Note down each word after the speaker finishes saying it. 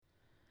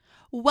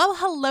Well,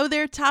 hello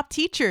there, top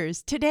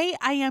teachers. Today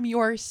I am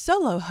your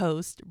solo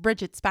host,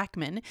 Bridget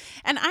Spackman,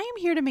 and I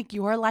am here to make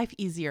your life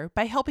easier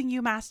by helping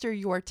you master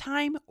your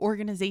time,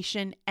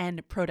 organization,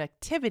 and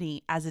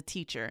productivity as a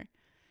teacher.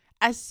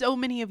 As so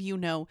many of you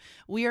know,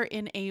 we are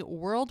in a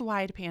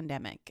worldwide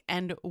pandemic,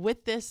 and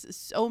with this,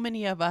 so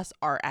many of us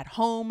are at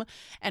home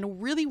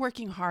and really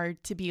working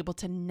hard to be able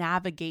to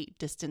navigate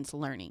distance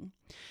learning.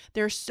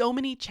 There are so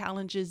many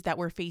challenges that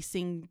we're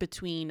facing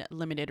between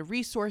limited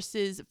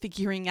resources,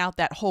 figuring out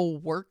that whole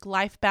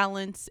work-life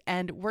balance,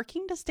 and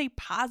working to stay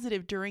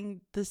positive during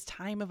this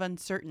time of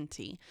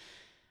uncertainty.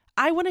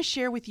 I want to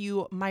share with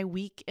you my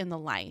week in the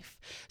life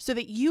so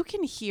that you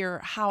can hear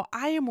how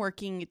I am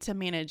working to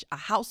manage a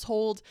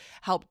household,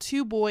 help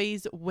two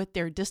boys with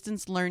their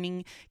distance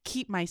learning,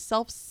 keep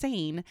myself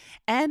sane,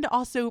 and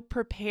also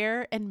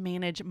prepare and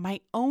manage my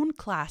own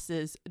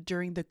classes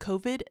during the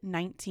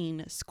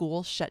COVID-19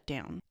 school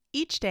shutdown.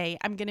 Each day,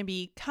 I'm going to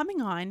be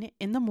coming on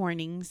in the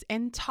mornings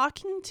and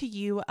talking to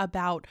you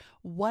about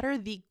what are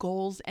the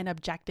goals and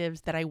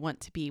objectives that I want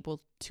to be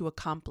able to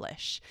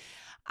accomplish.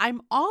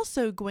 I'm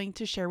also going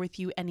to share with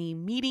you any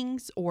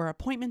meetings or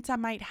appointments I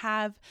might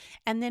have,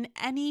 and then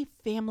any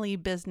family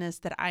business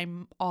that I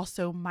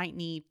also might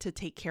need to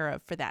take care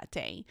of for that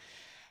day.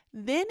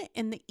 Then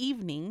in the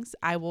evenings,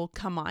 I will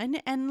come on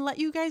and let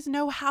you guys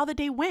know how the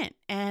day went,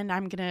 and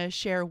I'm going to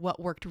share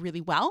what worked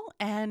really well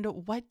and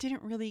what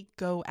didn't really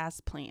go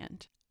as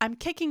planned. I'm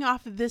kicking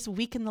off this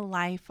week in the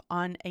life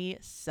on a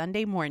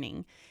Sunday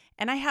morning.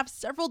 And I have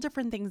several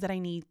different things that I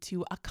need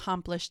to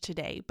accomplish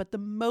today, but the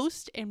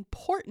most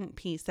important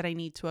piece that I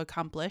need to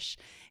accomplish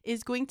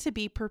is going to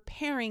be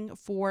preparing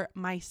for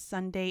my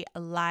Sunday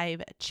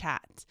live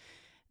chat.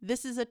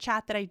 This is a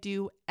chat that I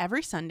do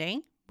every Sunday,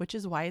 which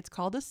is why it's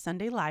called a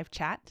Sunday live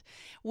chat,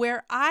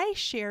 where I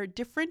share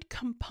different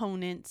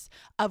components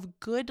of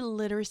good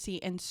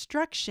literacy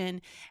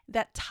instruction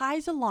that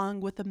ties along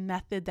with a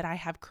method that I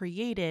have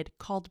created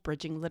called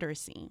Bridging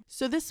Literacy.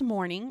 So this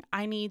morning,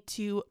 I need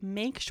to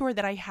make sure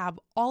that I have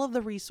all of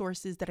the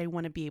resources that I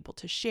want to be able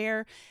to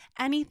share,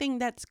 anything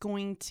that's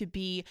going to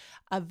be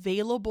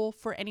available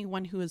for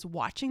anyone who is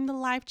watching the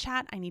live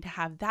chat. I need to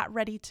have that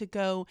ready to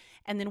go.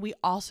 And then we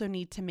also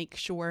need to make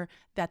sure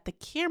that the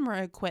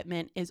camera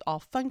equipment is all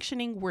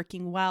functioning,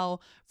 working well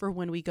for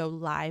when we go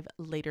live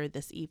later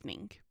this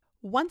evening.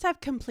 Once I've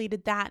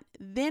completed that,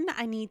 then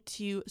I need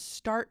to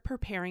start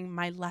preparing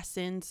my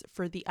lessons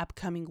for the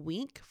upcoming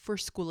week for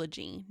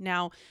Schoology.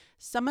 Now,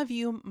 some of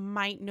you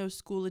might know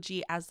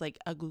Schoology as like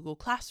a Google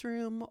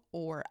Classroom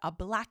or a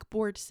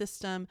Blackboard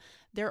system.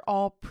 They're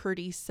all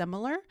pretty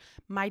similar.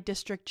 My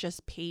district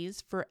just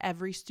pays for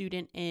every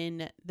student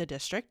in the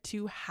district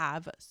to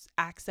have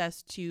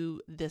access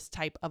to this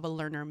type of a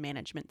learner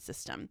management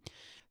system.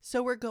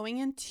 So we're going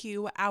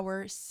into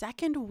our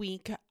second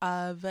week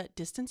of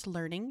distance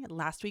learning.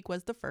 Last week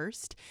was the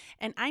first,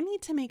 and I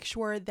need to make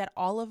sure that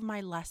all of my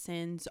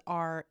lessons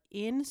are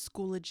in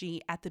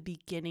Schoology at the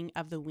beginning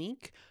of the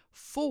week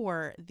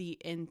for the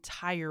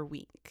entire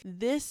week.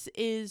 This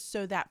is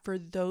so that for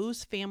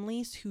those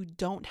families who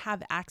don't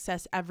have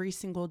access every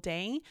single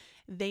day,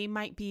 they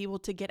might be able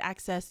to get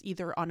access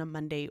either on a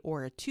Monday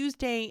or a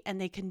Tuesday,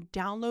 and they can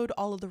download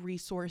all of the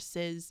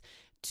resources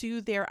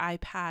to their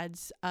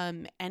iPads,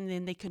 and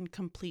then they can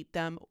complete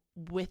them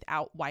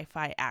without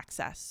Wi-Fi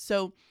access.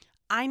 So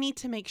I need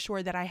to make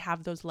sure that I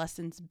have those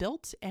lessons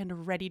built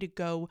and ready to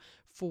go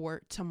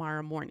for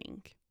tomorrow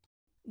morning.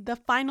 The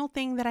final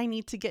thing that I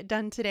need to get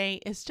done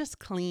today is just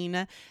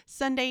clean.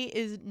 Sunday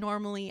is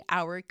normally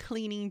our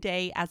cleaning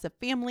day as a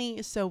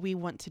family, so we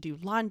want to do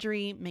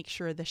laundry, make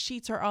sure the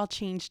sheets are all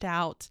changed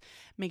out,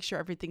 make sure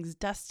everything's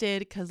dusted,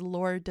 because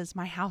Lord, does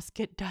my house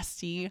get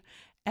dusty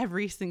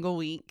every single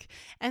week.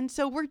 And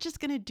so we're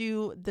just going to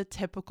do the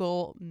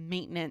typical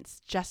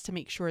maintenance just to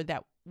make sure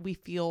that we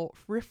feel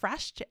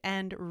refreshed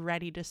and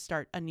ready to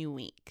start a new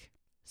week.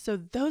 So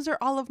those are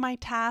all of my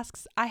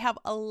tasks. I have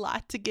a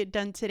lot to get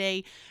done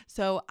today.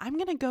 So I'm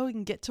going to go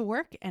and get to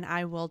work, and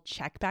I will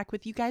check back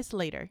with you guys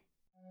later.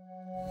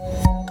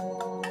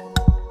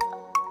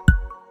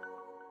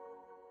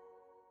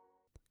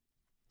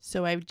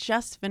 So I've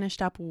just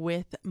finished up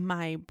with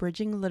my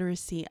Bridging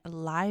Literacy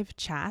live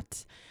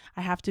chat.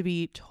 I have to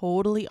be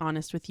totally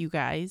honest with you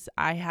guys.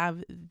 I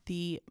have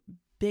the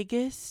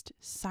biggest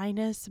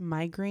sinus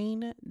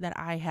migraine that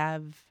I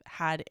have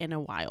had in a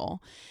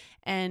while.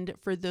 And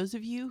for those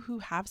of you who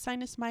have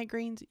sinus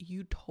migraines,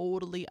 you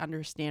totally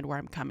understand where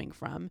I'm coming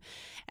from.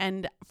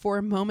 And for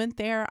a moment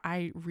there,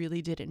 I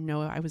really didn't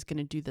know I was going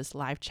to do this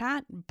live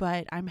chat,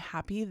 but I'm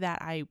happy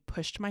that I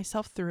pushed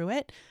myself through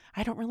it.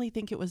 I don't really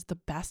think it was the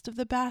best of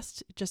the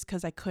best just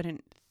because I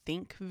couldn't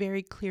think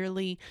very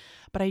clearly,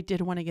 but I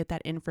did want to get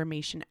that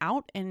information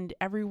out, and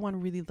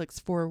everyone really looks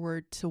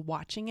forward to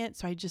watching it.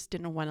 So I just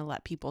didn't want to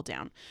let people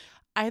down.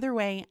 Either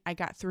way, I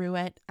got through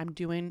it. I'm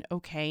doing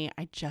okay.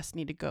 I just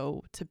need to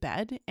go to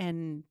bed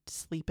and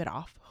sleep it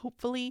off,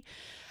 hopefully.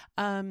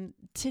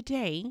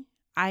 Today,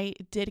 I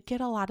did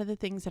get a lot of the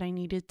things that I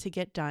needed to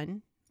get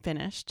done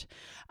finished.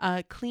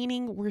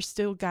 Cleaning, we're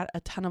still got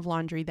a ton of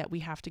laundry that we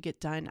have to get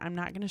done. I'm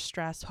not going to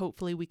stress.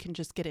 Hopefully we can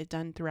just get it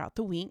done throughout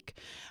the week.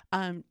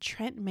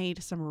 Trent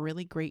made some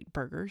really great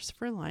burgers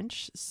for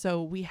lunch,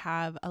 so we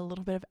have a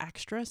little bit of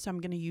extra. So I'm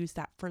going to use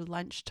that for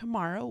lunch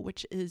tomorrow,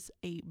 which is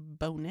a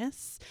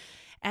bonus.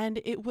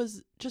 And it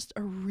was just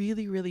a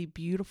really, really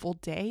beautiful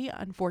day.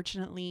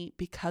 Unfortunately,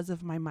 because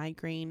of my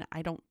migraine,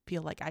 I don't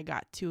feel like I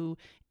got to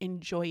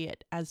enjoy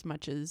it as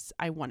much as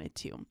I wanted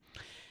to.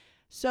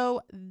 So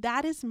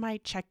that is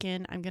my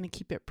check-in. I'm going to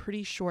keep it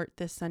pretty short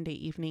this Sunday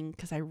evening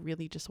because I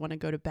really just want to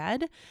go to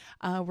bed.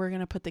 We're going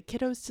to put the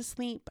kiddos to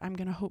sleep. I'm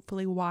going to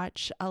hopefully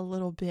watch a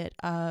little bit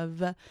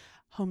of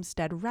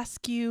Homestead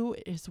Rescue.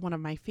 It is one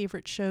of my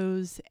favorite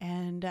shows,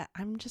 and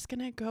I'm just going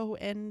to go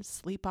and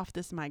sleep off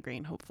this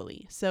migraine,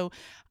 hopefully. So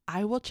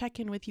I will check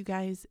in with you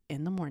guys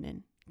in the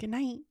morning. Good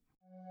night.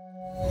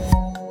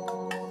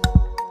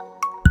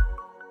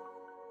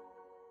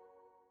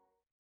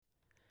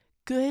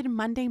 Good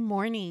Monday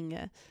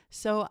morning.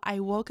 So I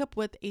woke up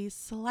with a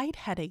slight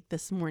headache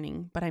this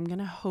morning, but I'm going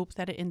to hope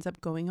that it ends up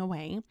going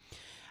away.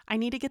 I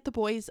need to get the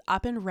boys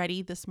up and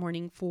ready this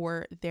morning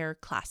for their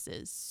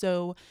classes.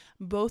 So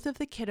both of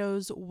the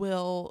kiddos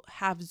will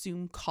have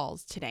Zoom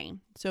calls today.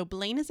 So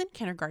Blaine is in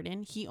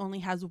kindergarten. He only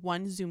has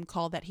one Zoom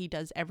call that he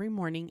does every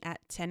morning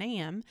at 10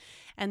 a.m.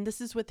 And this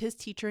is with his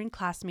teacher and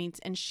classmates,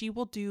 and she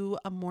will do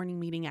a morning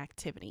meeting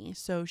activity.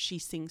 So she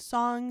sings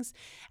songs,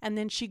 and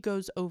then she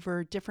goes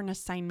over different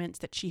assignments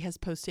that she has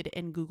posted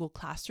in Google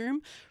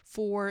Classroom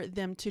for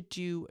them to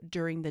do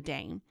during the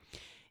day.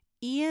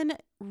 Ian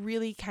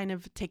really kind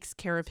of takes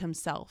care of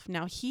himself.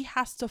 Now he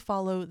has to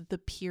follow the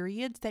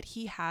periods that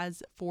he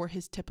has for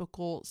his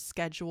typical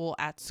schedule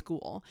at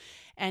school.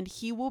 And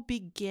he will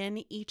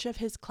begin each of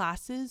his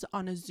classes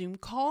on a Zoom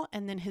call,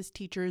 and then his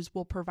teachers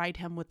will provide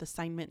him with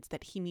assignments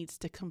that he needs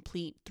to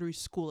complete through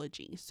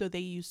Schoology. So they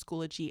use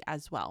Schoology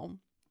as well.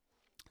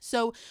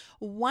 So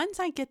once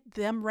I get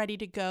them ready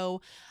to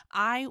go,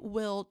 I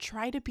will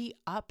try to be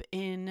up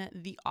in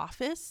the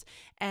office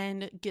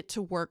and get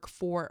to work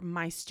for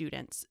my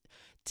students.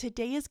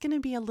 Today is going to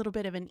be a little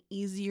bit of an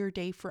easier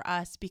day for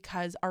us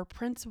because our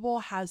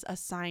principal has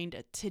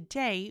assigned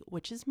today,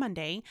 which is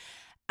Monday,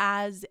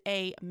 as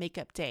a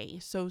makeup day.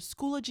 So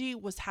Schoology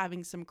was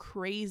having some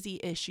crazy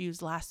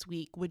issues last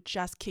week with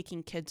just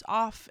kicking kids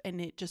off,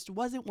 and it just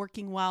wasn't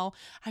working well.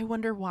 I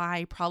wonder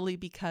why. Probably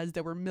because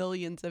there were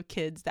millions of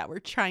kids that were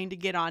trying to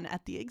get on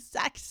at the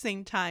exact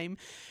same time.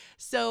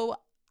 So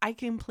I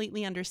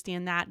completely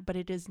understand that, but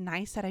it is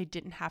nice that I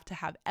didn't have to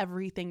have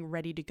everything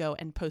ready to go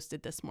and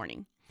posted this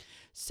morning.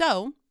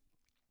 So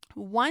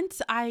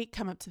once I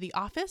come up to the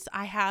office,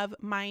 I have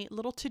my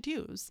little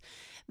to-dos.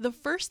 The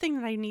first thing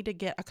that I need to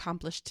get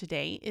accomplished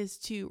today is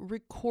to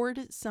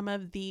record some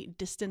of the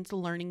distance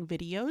learning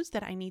videos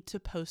that I need to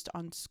post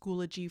on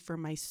Schoology for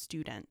my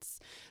students.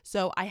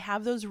 So I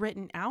have those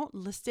written out,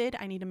 listed.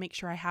 I need to make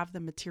sure I have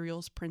the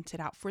materials printed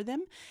out for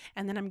them.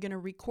 And then I'm going to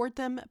record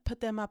them,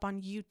 put them up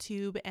on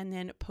YouTube, and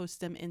then post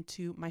them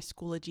into my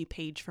Schoology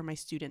page for my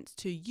students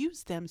to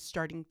use them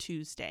starting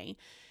Tuesday.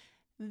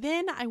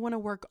 Then I want to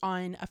work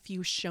on a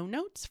few show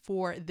notes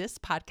for this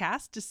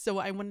podcast. So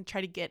I want to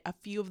try to get a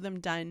few of them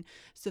done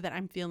so that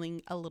I'm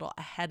feeling a little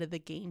ahead of the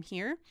game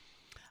here.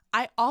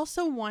 I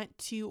also want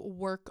to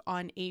work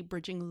on a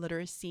Bridging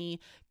Literacy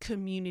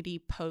community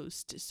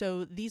post.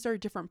 So these are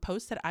different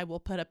posts that I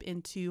will put up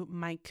into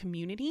my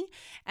community.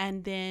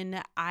 And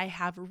then I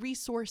have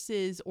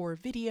resources or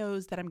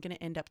videos that I'm going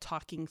to end up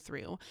talking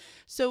through.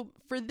 So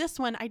for this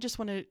one, I just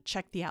want to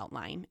check the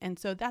outline. And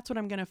so that's what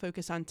I'm going to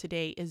focus on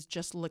today, is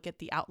just look at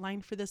the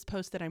outline for this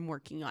post that I'm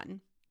working on.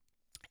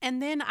 And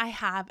then I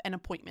have an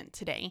appointment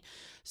today.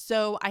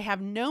 So I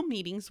have no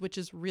meetings, which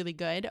is really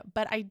good,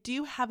 but I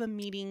do have a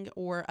meeting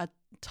or a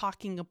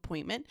talking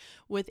appointment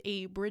with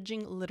a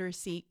Bridging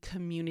Literacy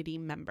community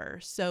member.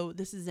 So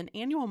this is an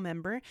annual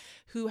member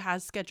who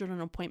has scheduled an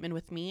appointment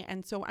with me.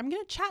 And so I'm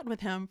going to chat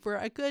with him for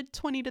a good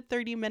 20 to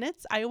 30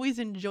 minutes. I always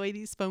enjoy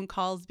these phone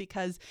calls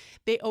because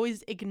they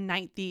always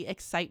ignite the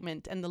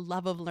excitement and the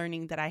love of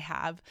learning that I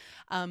have,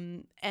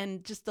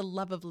 and just the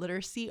love of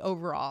literacy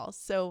overall.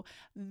 So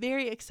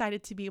very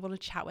excited to be able to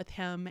chat with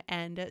him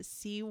and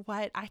see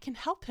what I can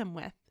help him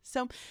with.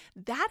 So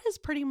that is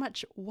pretty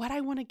much what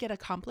I want to get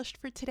accomplished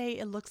for today.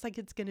 It looks like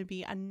it's going to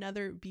be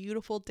another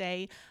beautiful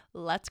day.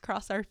 Let's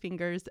cross our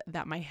fingers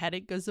that my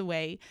headache goes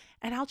away,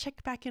 and I'll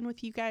check back in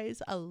with you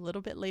guys a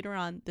little bit later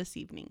on this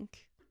evening.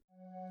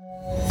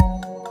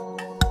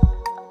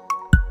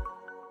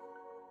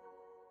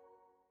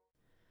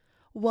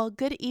 Well,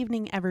 good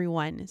evening,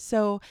 everyone.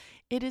 So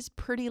it is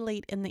pretty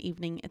late in the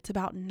evening. It's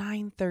about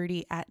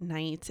 9:30 at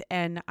night,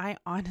 and I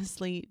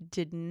honestly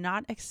did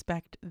not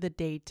expect the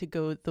day to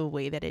go the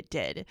way that it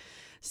did.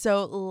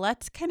 So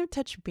let's kind of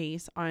touch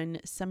base on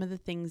some of the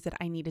things that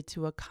I needed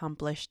to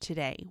accomplish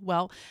today.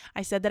 Well,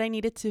 I said that I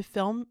needed to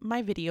film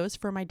my videos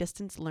for my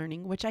distance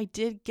learning, which I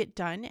did get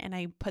done, and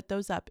I put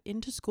those up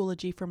into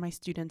Schoology for my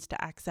students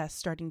to access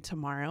starting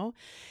tomorrow.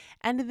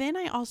 And then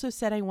I also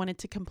said I wanted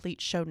to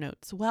complete show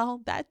notes.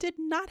 Well, that did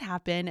not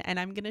happen, and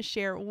I'm going to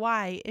share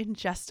why in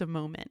just a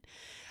moment.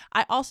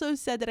 I also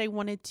said that I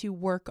wanted to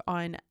work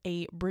on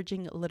a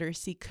Bridging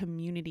Literacy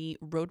Community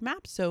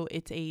roadmap. So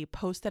it's a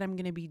post that I'm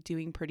going to be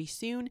doing pretty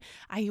soon.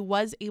 I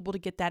was able to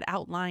get that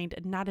outlined,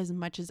 not as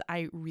much as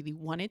I really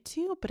wanted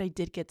to, but I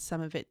did get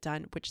some of it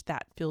done, which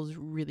that feels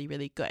really,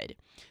 really good.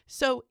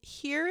 So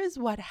here is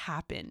what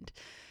happened.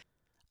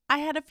 I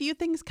had a few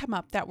things come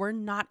up that were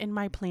not in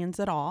my plans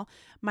at all.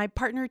 My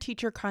partner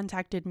teacher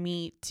contacted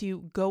me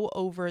to go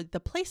over the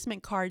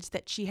placement cards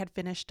that she had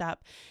finished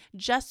up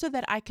just so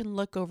that I can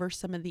look over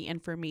some of the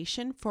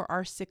information for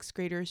our sixth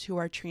graders who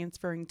are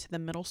transferring to the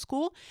middle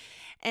school,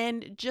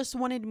 and just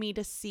wanted me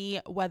to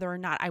see whether or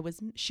not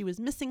she was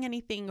missing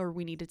anything or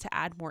we needed to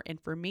add more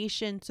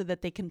information so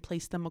that they can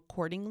place them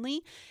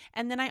accordingly.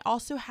 And then I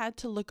also had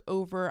to look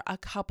over a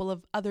couple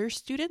of other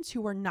students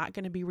who are not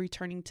going to be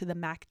returning to the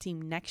MAC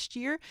team next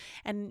year,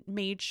 and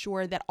made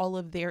sure that all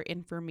of their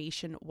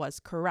information was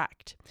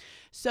correct.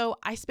 So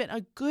I spent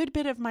a good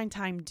bit of my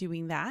time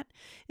doing that.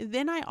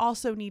 Then I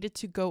also needed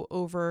to go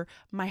over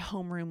my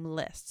homeroom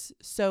lists.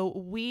 So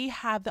we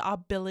have the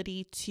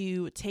ability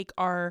to take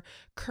our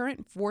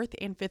current fourth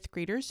and fifth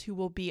graders, who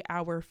will be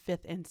our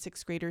fifth and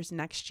sixth graders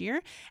next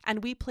year,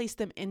 and we place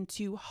them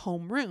into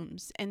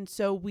homerooms. And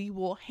so we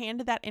will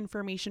hand that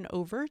information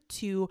over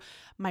to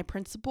my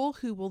principal,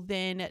 who will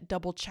then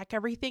double check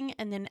everything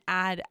and then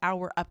add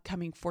our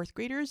upcoming fourth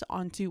graders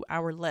onto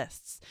our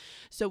lists.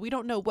 So we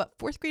don't know what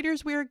fourth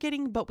graders we're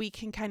getting, but we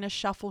can kind of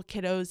shuffle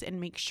kiddos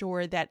and make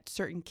sure that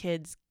certain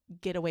kids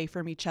get away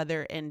from each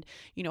other and,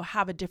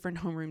 have a different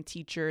homeroom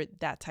teacher,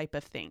 that type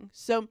of thing.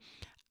 So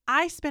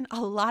I spent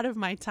a lot of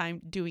my time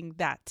doing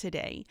that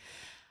today.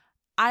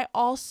 I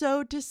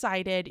also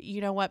decided,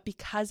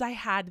 because I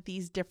had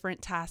these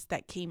different tasks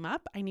that came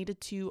up, I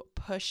needed to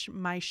push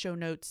my show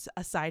notes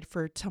aside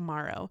for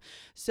tomorrow.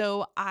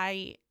 So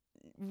I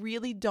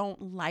really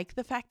don't like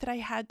the fact that I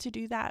had to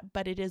do that,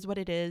 but it is what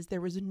it is.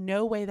 There was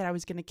no way that I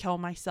was going to kill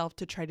myself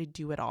to try to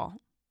do it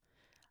all.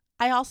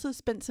 I also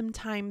spent some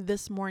time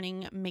this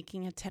morning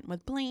making a tent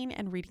with Blaine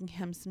and reading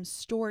him some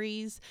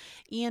stories.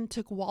 Ian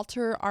took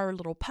Walter, our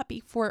little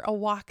puppy, for a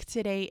walk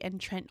today, and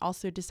Trent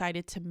also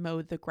decided to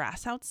mow the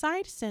grass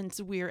outside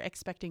since we're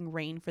expecting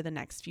rain for the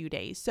next few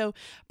days. So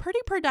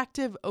pretty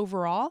productive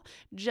overall,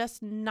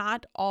 just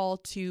not all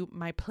to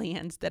my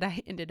plans that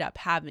I ended up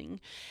having.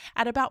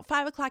 At about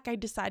 5 o'clock, I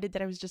decided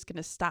that I was just going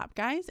to stop,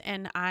 guys,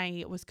 and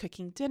I was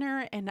cooking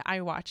dinner and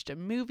I watched a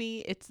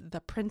movie. It's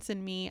The Prince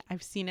and Me.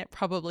 I've seen it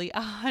probably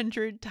 100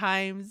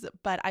 times,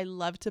 but I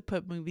love to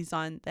put movies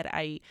on that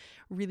I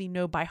really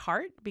know by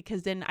heart,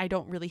 because then I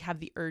don't really have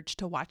the urge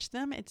to watch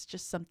them. It's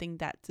just something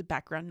that's a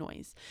background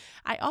noise.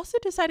 I also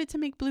decided to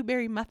make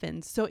blueberry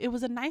muffins, so it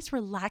was a nice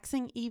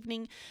relaxing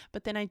evening,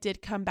 but then I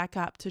did come back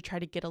up to try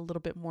to get a little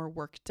bit more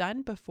work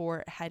done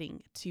before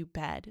heading to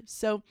bed.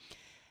 So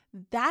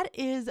that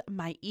is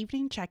my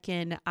evening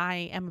check-in.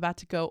 I am about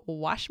to go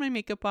wash my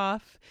makeup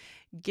off,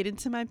 get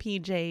into my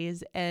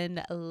PJs,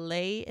 and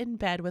lay in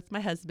bed with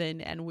my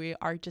husband, and we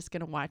are just going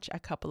to watch a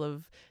couple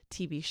of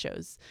TV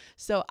shows.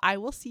 So I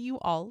will see you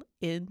all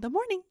in the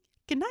morning.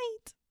 Good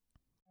night.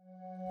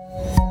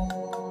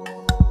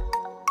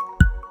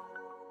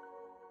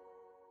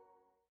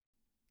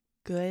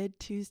 Good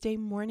Tuesday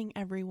morning,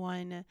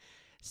 everyone.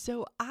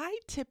 So I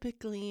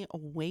typically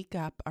wake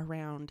up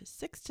around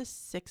 6 to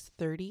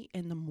 6:30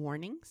 in the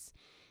mornings,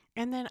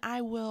 and then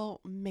I will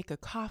make a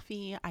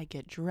coffee, I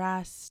get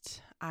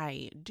dressed,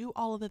 I do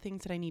all of the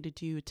things that I need to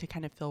do to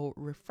kind of feel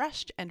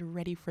refreshed and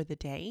ready for the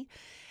day.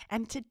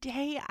 And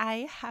today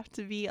I have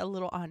to be a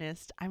little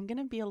honest. I'm going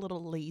to be a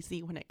little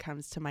lazy when it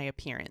comes to my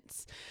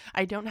appearance.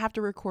 I don't have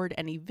to record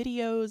any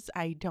videos.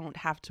 I don't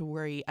have to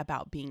worry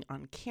about being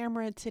on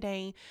camera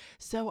today.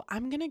 So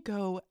I'm going to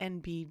go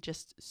and be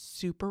just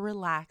super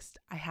relaxed.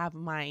 I have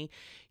my,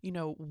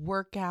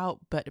 workout,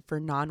 but for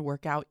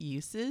non-workout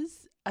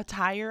uses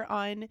attire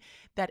on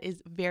that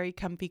is very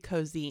comfy,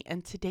 cozy,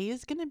 and today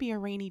is going to be a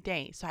rainy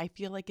day, so I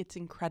feel like it's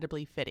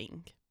incredibly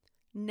fitting.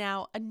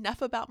 Now,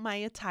 enough about my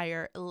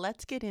attire.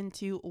 Let's get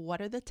into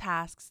what are the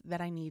tasks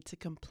that I need to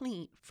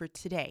complete for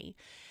today.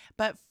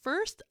 But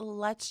first,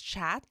 let's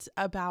chat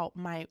about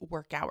my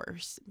work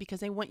hours,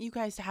 because I want you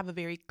guys to have a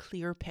very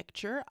clear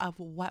picture of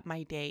what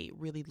my day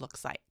really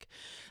looks like.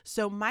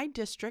 So my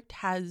district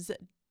has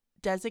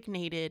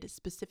designated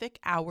specific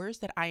hours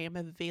that I am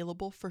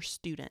available for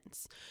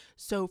students.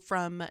 So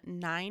from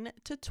 9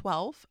 to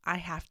 12, I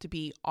have to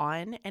be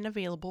on and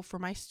available for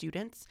my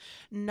students,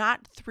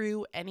 not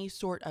through any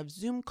sort of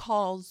Zoom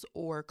calls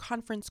or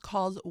conference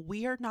calls.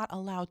 We are not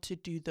allowed to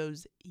do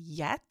those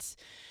yet,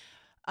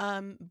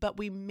 but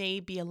we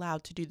may be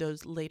allowed to do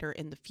those later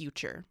in the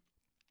future.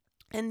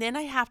 And then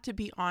I have to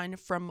be on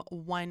from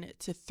 1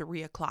 to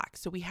 3 o'clock.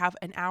 So we have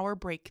an hour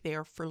break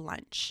there for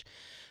lunch.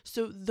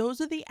 So those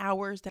are the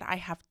hours that I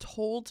have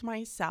told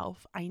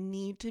myself I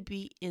need to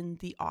be in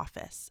the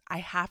office. I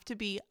have to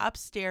be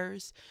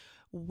upstairs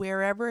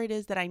wherever it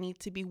is that I need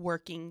to be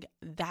working,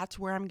 that's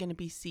where I'm going to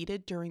be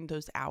seated during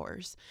those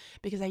hours,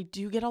 because I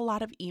do get a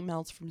lot of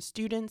emails from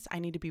students. I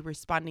need to be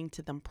responding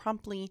to them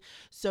promptly.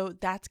 So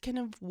that's kind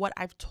of what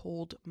I've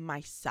told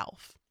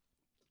myself.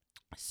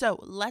 So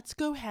let's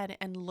go ahead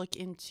and look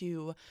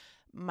into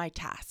my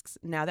tasks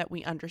now that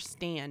we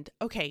understand,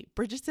 okay,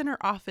 Bridget's in her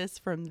office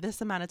from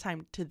this amount of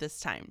time to this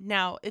time.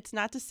 Now, it's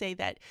not to say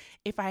that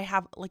if I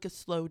have like a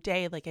slow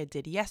day like I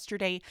did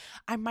yesterday,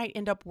 I might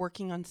end up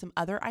working on some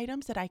other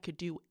items that I could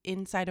do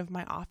inside of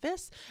my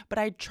office, but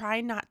I try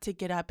not to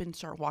get up and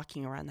start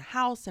walking around the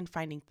house and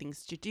finding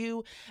things to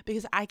do,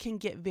 because I can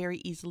get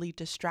very easily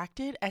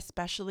distracted,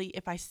 especially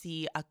if I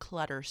see a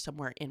clutter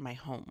somewhere in my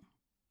home.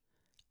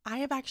 I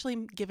have actually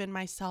given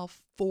myself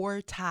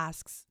 4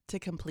 tasks to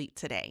complete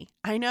today.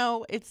 I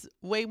know it's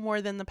way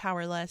more than the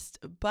power list,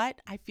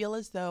 but I feel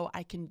as though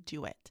I can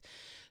do it.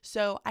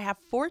 So I have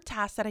 4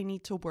 tasks that I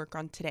need to work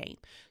on today,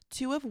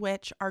 2 of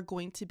which are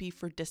going to be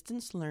for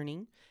distance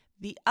learning.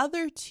 The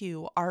other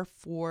 2 are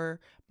for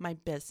my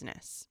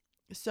business.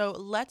 So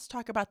let's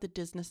talk about the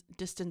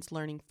distance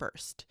learning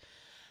first.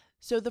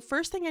 So the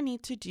first thing I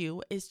need to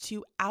do is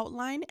to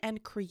outline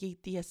and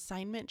create the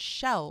assignment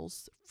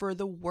shells for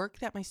the work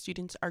that my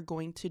students are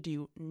going to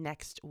do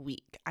next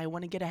week. I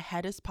want to get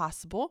ahead as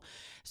possible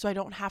so I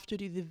don't have to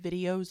do the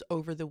videos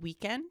over the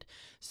weekend.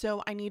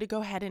 So I need to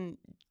go ahead and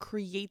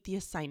create the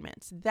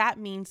assignments. That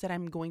means that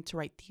I'm going to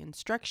write the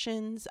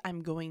instructions.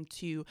 I'm going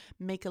to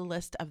make a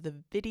list of the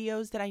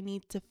videos that I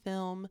need to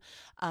film.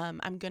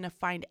 I'm going to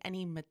find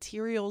any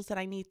materials that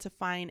I need to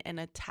find and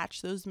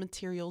attach those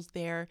materials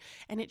there.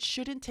 And it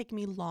shouldn't take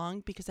me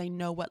long because I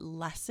know what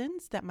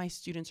lessons that my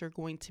students are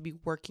going to be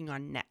working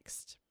on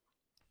next.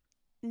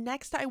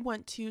 Next, I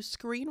want to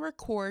screen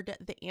record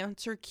the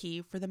answer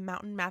key for the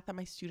mountain math that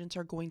my students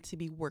are going to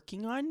be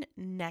working on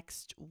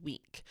next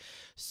week.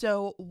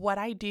 So what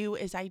I do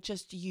is I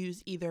just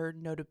use either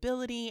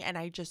Notability and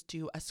I just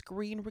do a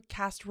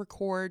screencast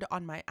record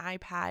on my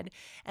iPad,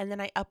 and then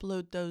I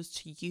upload those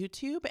to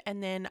YouTube,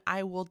 and then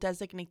I will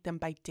designate them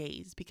by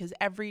days because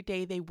every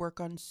day they work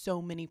on so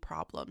many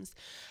problems.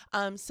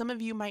 Some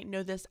of you might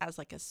know this as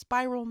like a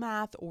spiral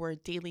math or a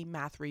daily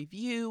math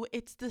review.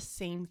 It's the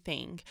same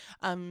thing.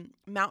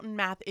 Mountain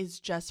Math is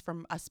just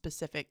from a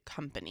specific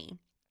company.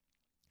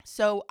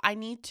 So I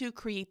need to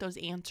create those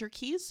answer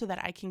keys so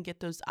that I can get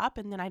those up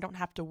and then I don't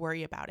have to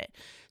worry about it.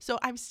 So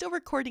I'm still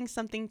recording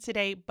something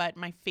today, but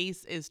my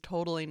face is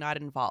totally not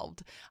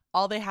involved.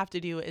 All they have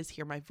to do is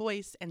hear my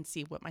voice and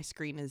see what my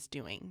screen is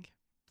doing.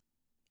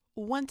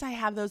 Once I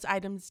have those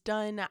items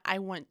done, I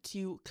want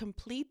to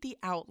complete the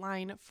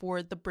outline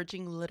for the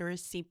Bridging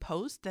Literacy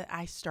post that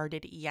I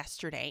started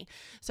yesterday.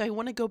 So I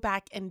want to go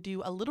back and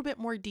do a little bit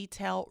more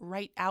detail,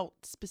 write out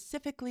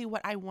specifically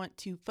what I want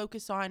to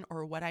focus on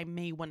or what I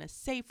may want to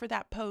say for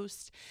that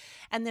post,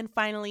 and then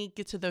finally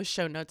get to those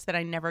show notes that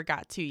I never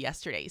got to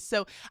yesterday.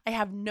 So I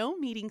have no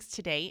meetings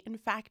today. In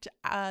fact,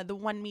 the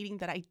one meeting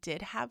that I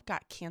did have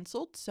got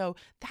canceled. So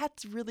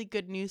that's really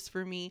good news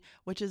for me,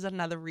 which is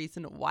another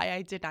reason why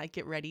I did not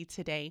get ready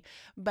today.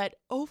 But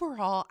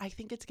overall, I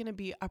think it's going to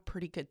be a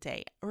pretty good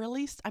day, or at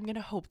least I'm going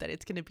to hope that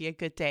it's going to be a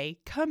good day.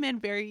 Come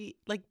in very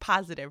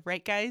positive,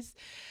 right guys?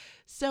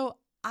 So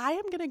I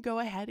am going to go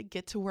ahead and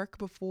get to work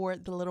before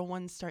the little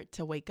ones start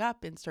to wake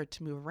up and start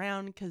to move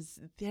around, because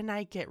then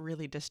I get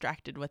really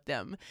distracted with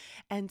them,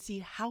 and see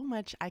how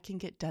much I can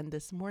get done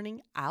this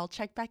morning. I'll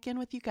check back in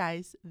with you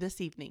guys this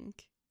evening.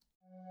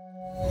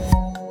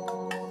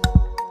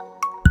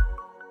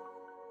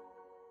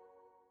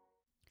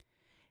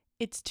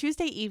 It's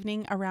Tuesday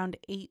evening around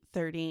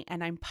 8:30,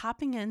 and I'm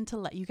popping in to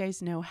let you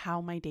guys know how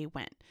my day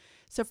went.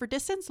 So for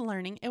distance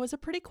learning, it was a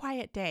pretty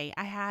quiet day.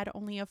 I had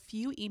only a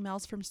few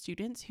emails from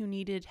students who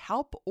needed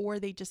help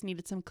or they just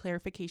needed some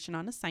clarification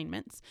on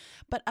assignments.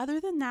 But other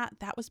than that,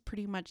 that was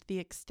pretty much the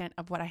extent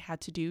of what I had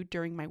to do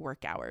during my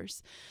work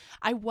hours.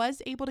 I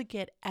was able to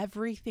get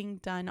everything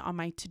done on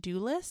my to-do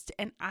list,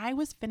 and I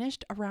was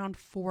finished around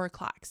 4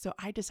 o'clock. So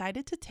I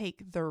decided to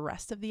take the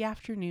rest of the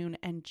afternoon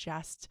and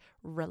just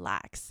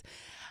relax.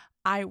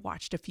 I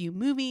watched a few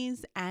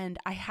movies, and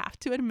I have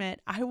to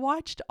admit, I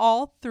watched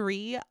all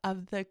 3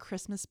 of the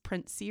Christmas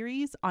Prince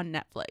series on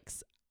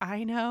Netflix.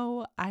 I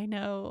know,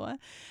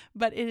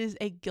 but it is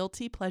a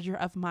guilty pleasure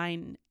of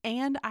mine,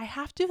 and I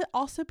have to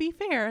also be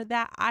fair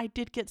that I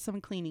did get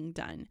some cleaning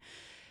done.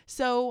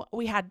 So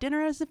we had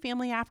dinner as a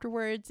family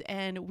afterwards,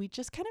 and we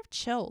just kind of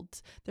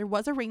chilled. There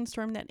was a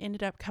rainstorm that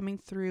ended up coming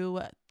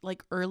through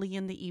early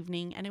in the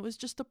evening, and it was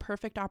just the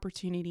perfect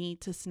opportunity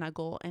to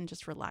snuggle and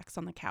just relax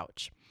on the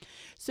couch.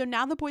 So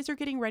now the boys are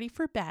getting ready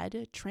for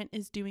bed. Trent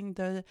is doing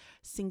the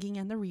singing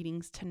and the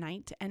readings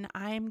tonight, and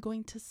I am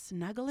going to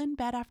snuggle in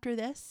bed after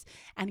this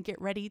and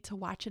get ready to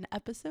watch an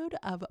episode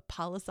of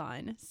Paula's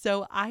On.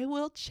 So I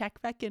will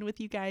check back in with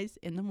you guys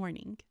in the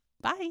morning.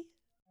 Bye.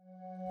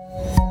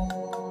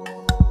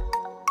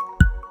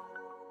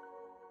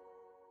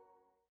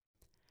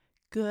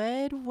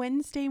 Good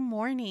Wednesday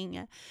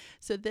morning.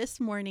 So this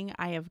morning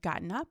I have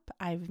gotten up,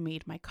 I've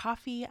made my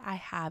coffee, I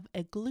have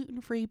a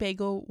gluten-free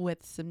bagel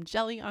with some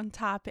jelly on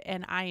top,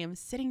 and I am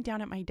sitting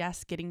down at my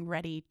desk getting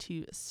ready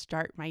to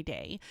start my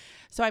day.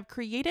 So I've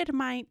created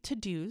my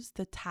to-dos,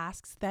 the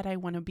tasks that I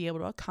want to be able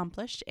to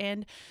accomplish,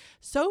 and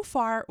so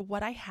far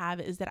what I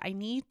have is that I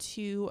need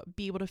to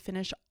be able to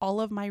finish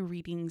all of my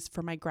readings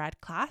for my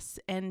grad class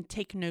and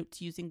take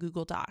notes using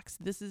Google Docs.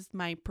 This is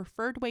my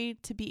preferred way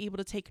to be able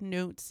to take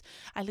notes.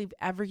 I leave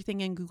everything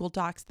in Google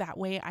Docs. That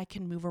way I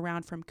can move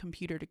around from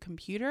computer to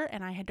computer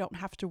and I don't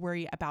have to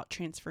worry about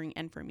transferring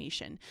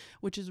information,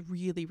 which is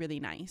really, really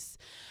nice.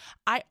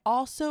 I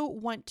also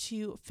want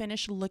to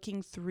finish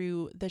looking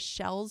through the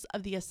shells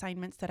of the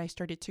assignments that I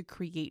started to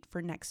create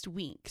for next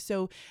week.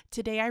 So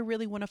today I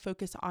really want to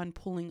focus on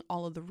pulling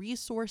all of the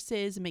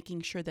resources,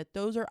 making sure that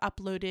those are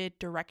uploaded,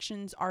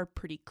 directions are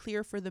pretty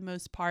clear for the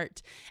most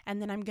part,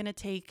 and then I'm going to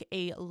take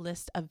a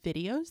list of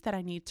videos that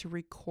I need to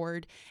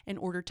record in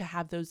order to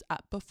have those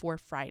up before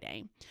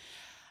Friday.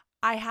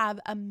 I have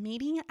a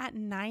meeting at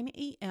 9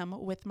 a.m.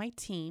 with my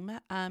team,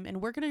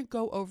 and we're going to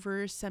go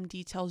over some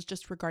details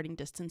just regarding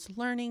distance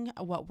learning,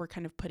 what we're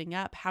kind of putting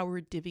up, how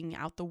we're divvying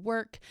out the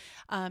work,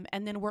 and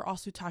then we're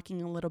also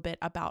talking a little bit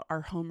about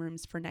our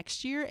homerooms for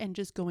next year and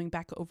just going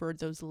back over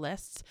those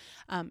lists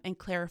and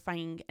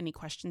clarifying any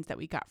questions that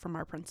we got from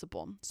our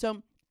principal.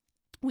 So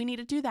we need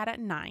to do that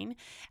at 9,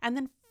 and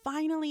then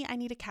finally, I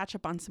need to catch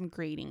up on some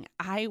grading.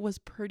 I was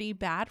pretty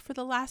bad for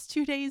the last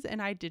 2 days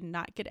and I did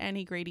not get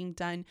any grading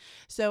done.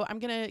 So I'm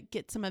going to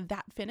get some of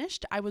that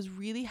finished. I was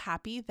really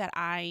happy that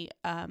I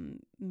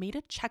made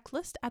a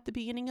checklist at the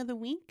beginning of the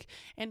week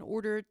in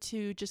order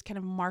to just kind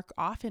of mark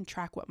off and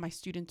track what my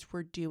students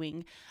were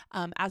doing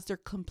as they're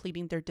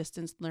completing their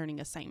distance learning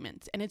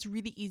assignments. And it's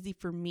really easy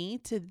for me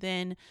to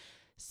then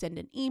send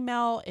an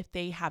email if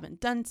they haven't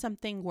done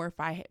something or if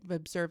I have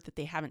observed that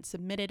they haven't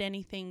submitted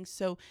anything.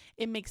 So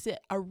it makes it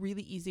a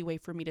really easy way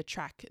for me to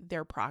track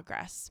their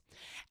progress.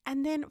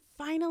 And then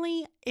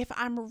finally, if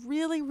I'm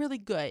really, really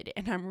good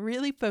and I'm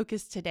really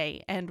focused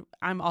today and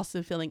I'm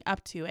also feeling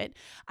up to it,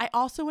 I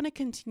also want to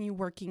continue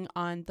working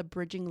on the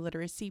Bridging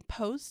Literacy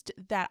post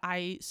that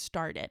I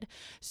started.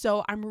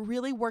 So I'm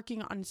really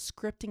working on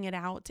scripting it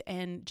out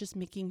and just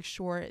making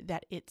sure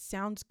that it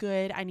sounds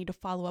good. I need to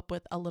follow up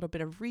with a little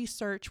bit of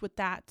research with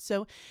that.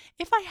 So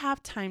if I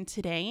have time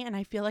today and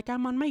I feel like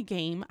I'm on my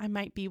game, I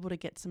might be able to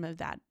get some of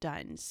that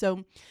done.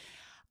 So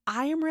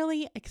I am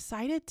really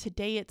excited.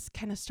 Today it's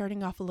kind of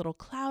starting off a little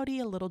cloudy,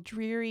 a little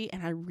dreary,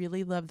 and I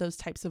really love those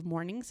types of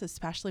mornings,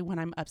 especially when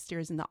I'm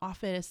upstairs in the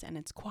office and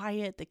it's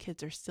quiet, the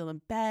kids are still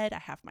in bed, I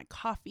have my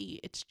coffee.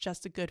 It's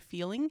just a good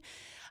feeling.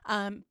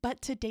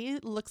 But today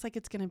it looks like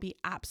it's going to be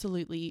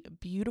absolutely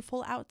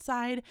beautiful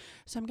outside.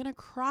 So I'm going to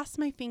cross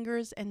my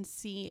fingers and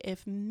see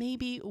if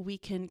maybe we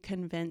can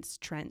convince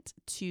Trent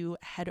to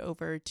head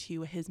over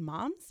to his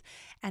mom's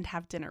and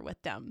have dinner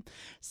with them.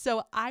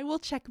 So I will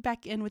check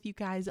back in with you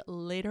guys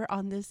later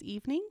on this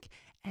evening,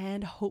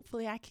 and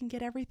hopefully I can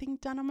get everything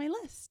done on my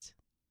list.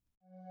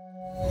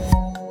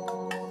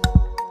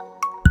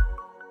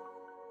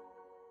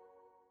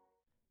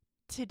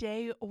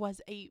 Today was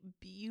a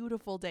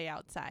beautiful day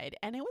outside,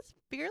 and it was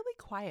fairly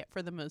quiet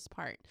for the most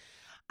part.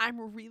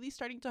 I'm really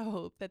starting to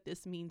hope that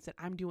this means that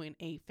I'm doing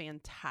a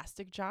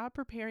fantastic job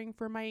preparing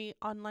for my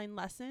online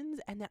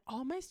lessons and that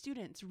all my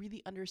students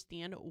really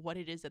understand what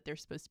it is that they're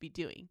supposed to be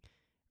doing.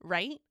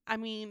 Right? I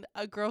mean,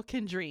 a girl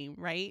can dream,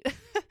 right?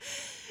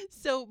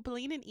 So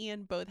Blaine and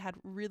Ian both had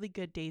really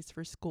good days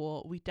for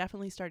school. We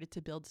definitely started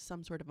to build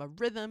some sort of a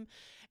rhythm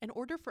in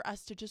order for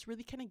us to just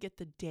really kind of get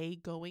the day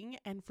going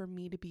and for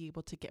me to be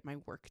able to get my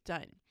work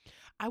done.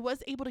 I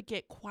was able to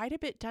get quite a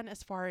bit done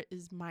as far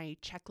as my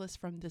checklist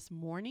from this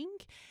morning,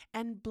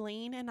 and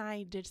Blaine and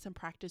I did some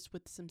practice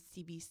with some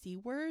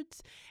CVC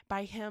words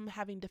by him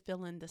having to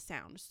fill in the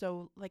sound.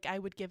 So like I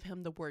would give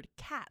him the word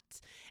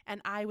cat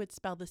and I would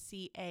spell the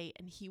CA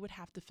and he would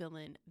have to fill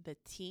in the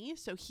T.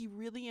 So he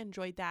really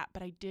enjoyed that,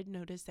 but I did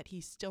notice that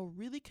he's still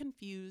really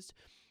confused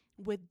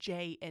with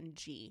J and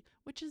G,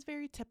 which is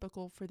very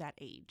typical for that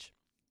age.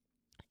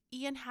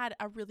 Ian had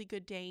a really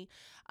good day.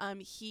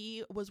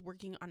 He was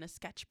working on a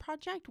sketch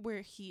project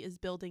where he is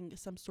building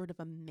some sort of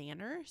a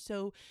manor.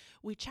 So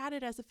we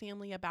chatted as a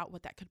family about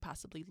what that could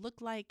possibly look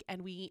like.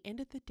 And we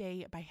ended the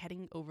day by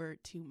heading over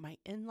to my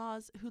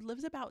in-laws, who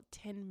lives about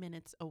 10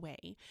 minutes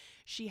away.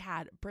 She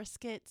had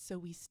brisket, so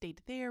we stayed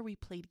there. We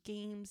played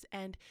games,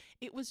 and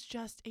it was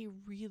just a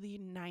really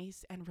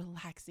nice and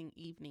relaxing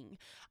evening.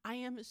 I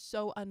am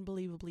so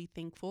unbelievably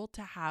thankful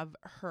to have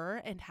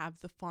her and have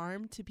the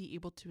farm to be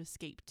able to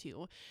escape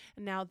to.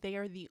 Now, they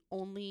are the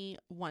only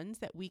ones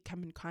that we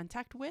come in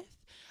contact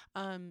with.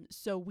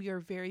 So we are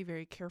very,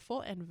 very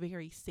careful and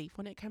very safe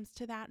when it comes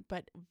to that,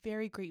 but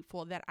very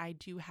grateful that I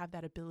do have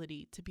that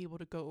ability to be able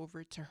to go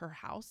over to her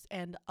house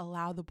and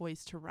allow the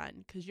boys to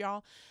run. Because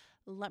y'all,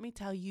 let me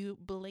tell you,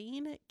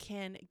 Blaine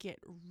can get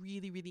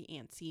really, really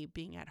antsy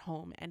being at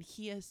home, and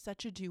he is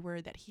such a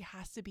doer that he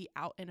has to be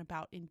out and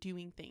about and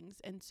doing things.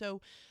 And so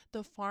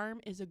the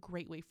farm is a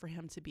great way for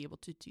him to be able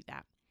to do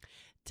that.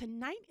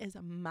 tonight is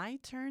my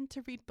turn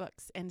to read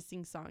books and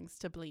sing songs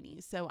to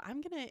Blaney. So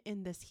I'm going to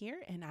end this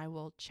here and I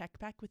will check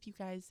back with you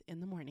guys in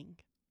the morning.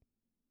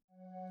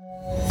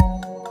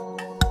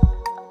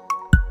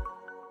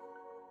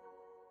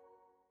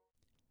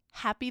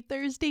 Happy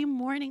Thursday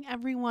morning,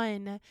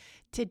 everyone.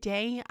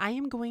 Today, I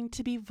am going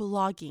to be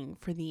vlogging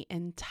for the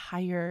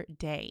entire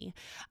day.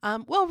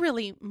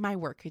 Really, my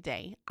work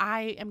day.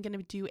 I am going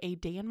to do a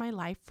day in my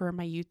life for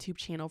my YouTube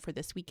channel for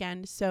this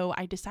weekend. So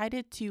I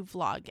decided to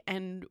vlog.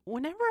 And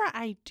whenever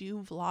I do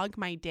vlog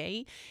my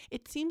day,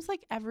 it seems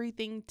like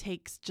everything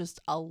takes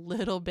just a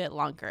little bit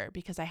longer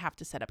because I have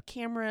to set up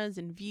cameras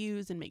and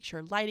views and make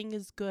sure lighting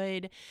is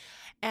good.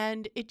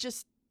 And it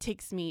just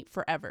takes me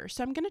forever.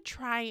 So I'm going to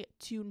try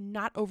to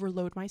not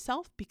overload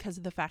myself because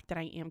of the fact that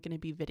I am going to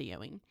be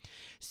videoing.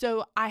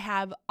 So I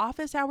have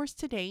office hours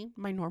today,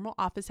 my normal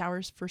office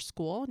hours for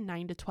school,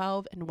 9 to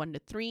 12 and 1 to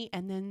 3.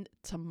 And then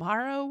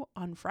tomorrow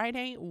on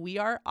Friday, we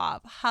are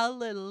off.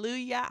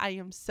 Hallelujah. I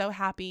am so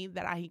happy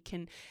that I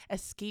can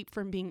escape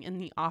from being in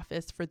the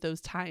office for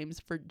those times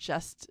for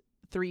just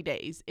 3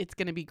 days. It's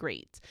going to be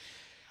great.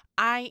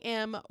 I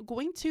am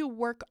going to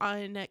work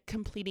on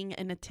completing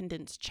an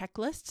attendance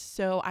checklist.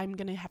 So I'm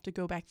going to have to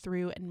go back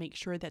through and make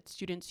sure that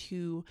students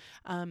who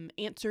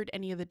answered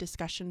any of the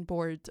discussion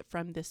boards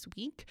from this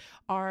week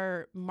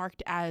are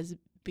marked as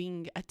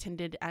being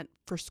attended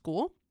for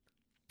school.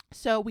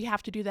 So we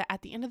have to do that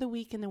at the end of the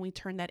week, and then we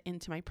turn that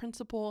into my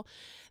principal.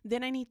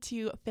 Then I need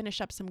to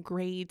finish up some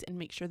grades and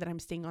make sure that I'm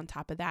staying on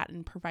top of that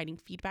and providing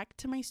feedback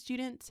to my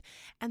students.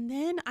 And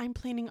then I'm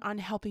planning on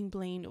helping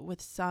Blaine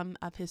with some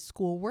of his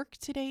schoolwork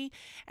today.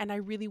 And I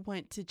really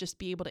want to just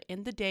be able to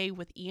end the day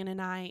with Ian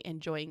and I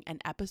enjoying an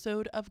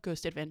episode of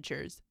Ghost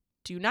Adventures.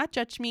 Do not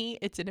judge me.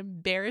 It's an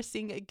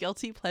embarrassing,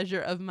 guilty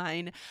pleasure of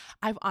mine.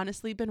 I've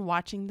honestly been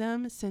watching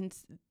them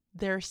since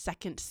their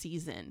second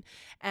season,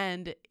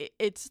 and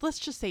let's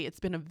just say it's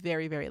been a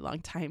very, very long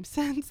time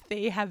since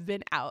they have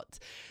been out.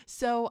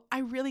 So I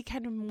really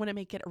kind of want to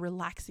make it a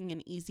relaxing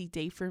and easy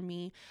day for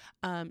me.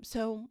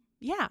 So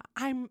yeah,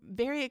 I'm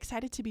very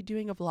excited to be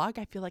doing a vlog.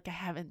 I feel like I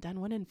haven't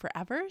done one in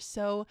forever.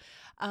 So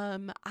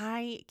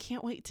I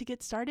can't wait to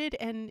get started.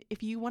 And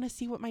if you want to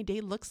see what my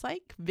day looks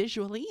like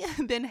visually,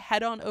 then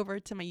head on over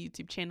to my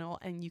YouTube channel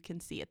and you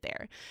can see it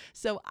there.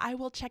 So I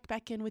will check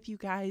back in with you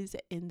guys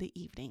in the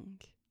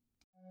evening.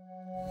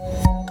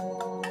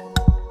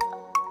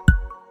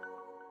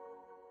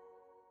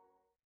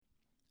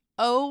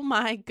 Oh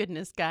my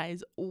goodness,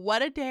 guys,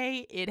 what a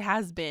day it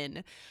has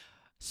been.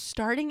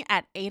 Starting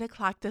at 8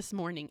 o'clock this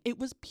morning, it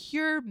was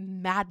pure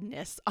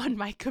madness on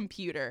my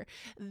computer.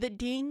 The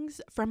dings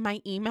from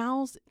my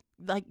emails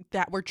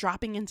that were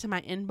dropping into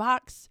my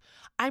inbox,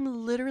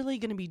 I'm literally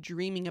going to be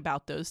dreaming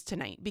about those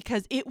tonight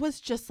because it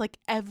was just like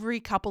every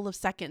couple of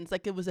seconds,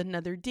 like it was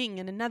another ding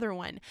and another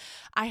one.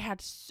 I had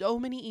so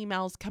many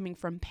emails coming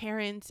from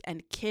parents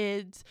and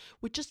kids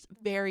with just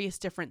various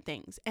different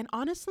things. And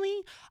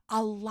honestly,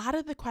 a lot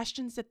of the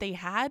questions that they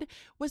had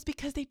was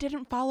because they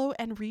didn't follow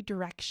and read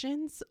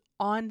directions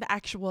on the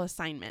actual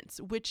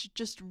assignments, which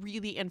just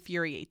really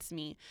infuriates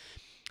me.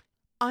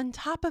 On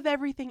top of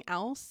everything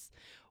else,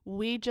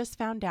 we just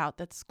found out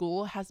that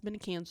school has been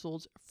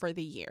canceled for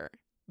the year,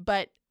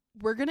 but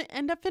we're going to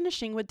end up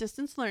finishing with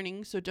distance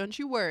learning. So don't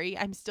you worry.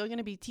 I'm still going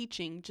to be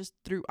teaching just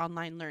through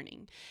online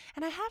learning.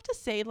 And I have to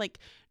say, like,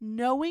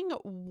 knowing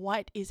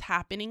what is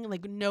happening,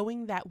 like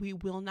knowing that we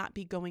will not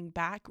be going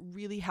back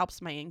really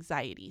helps my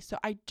anxiety. So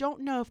I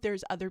don't know if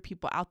there's other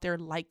people out there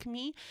like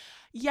me.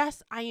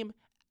 Yes, I am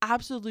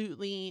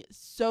absolutely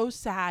so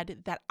sad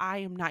that I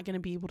am not going to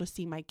be able to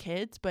see my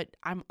kids, but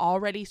I'm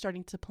already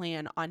starting to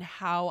plan on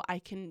how I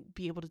can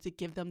be able to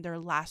give them their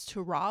last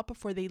hurrah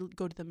before they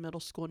go to the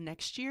middle school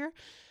next year.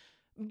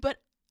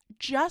 But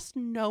just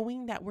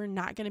knowing that we're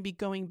not going to be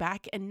going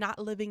back and not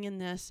living in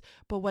this,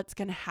 but what's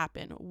going to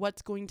happen,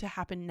 what's going to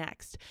happen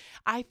next,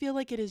 I feel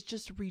like it has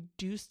just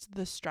reduced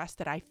the stress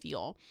that I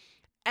feel.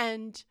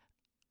 And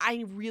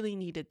I really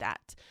needed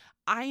that.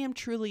 I am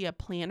truly a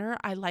planner.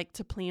 I like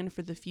to plan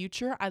for the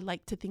future. I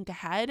like to think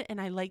ahead, and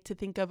I like to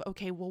think of,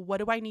 okay, well, what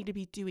do I need to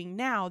be doing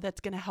now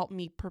that's going to help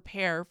me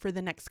prepare for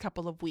the next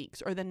couple of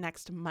weeks or the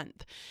next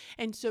month?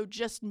 And so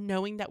just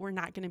knowing that we're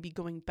not going to be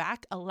going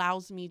back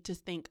allows me to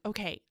think,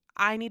 okay,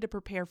 I need to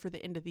prepare for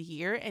the end of the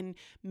year and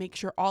make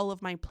sure all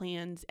of my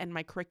plans and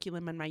my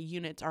curriculum and my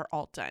units are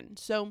all done.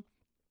 So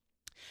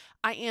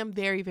I am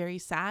very, very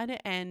sad,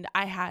 and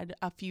I had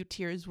a few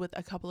tears with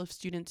a couple of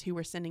students who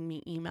were sending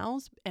me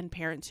emails and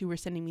parents who were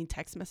sending me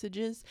text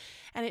messages,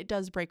 and it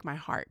does break my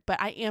heart.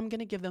 But I am going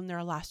to give them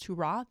their last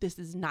hurrah. This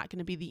is not going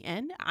to be the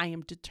end. I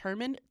am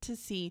determined to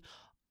see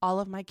all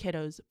of my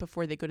kiddos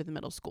before they go to the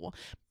middle school.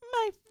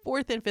 My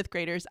fourth and fifth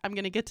graders, I'm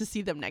going to get to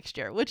see them next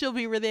year, which will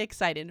be really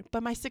exciting.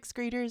 But my sixth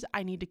graders,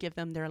 I need to give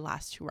them their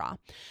last hurrah.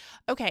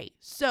 Okay,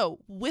 so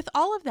with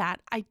all of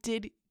that, I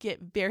did get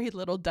very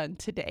little done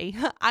today.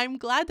 I'm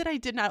glad that I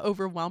did not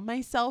overwhelm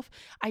myself.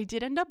 I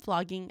did end up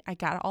vlogging. I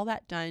got all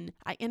that done.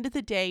 I ended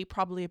the day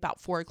probably about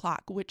 4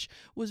 o'clock, which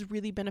was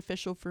really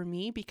beneficial for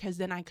me because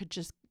then I could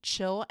just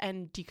chill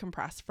and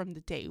decompress from the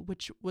day,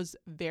 which was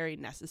very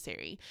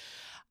necessary.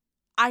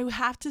 I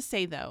have to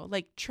say though,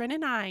 like Trent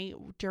and I,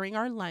 during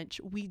our lunch,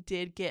 we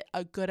did get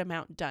a good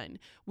amount done.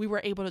 We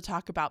were able to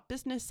talk about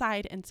business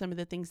side and some of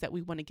the things that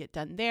we want to get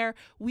done there.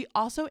 We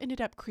also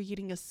ended up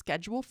creating a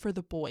schedule for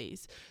the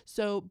boys.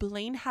 So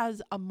Blaine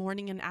has a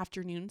morning and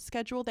afternoon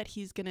schedule that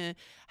he's going to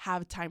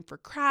have time for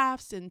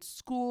crafts and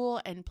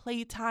school and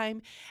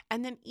playtime.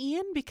 And then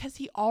Ian, because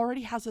he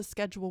already has a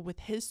schedule with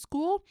his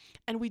school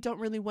and we don't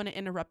really want to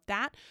interrupt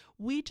that,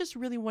 we just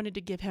really wanted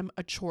to give him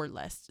a chore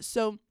list.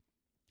 So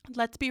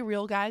let's be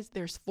real, guys.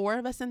 There's 4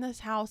 of us in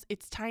this house.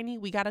 It's tiny.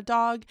 We got a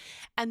dog,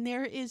 and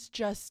there is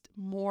just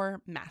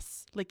more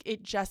mess. Like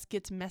it just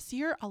gets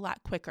messier a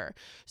lot quicker.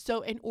 So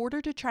in order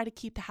to try to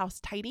keep the house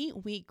tidy,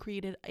 we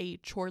created a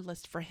chore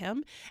list for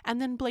him. And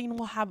then Blaine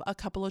will have a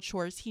couple of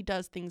chores. He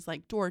does things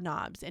like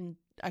doorknobs and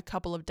a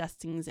couple of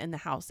dustings in the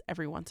house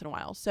every once in a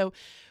while. So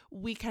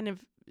we kind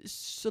of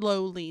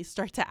slowly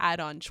start to add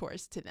on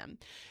chores to them.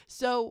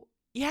 So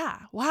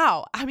yeah,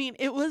 wow. I mean,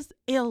 it was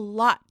a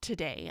lot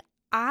today.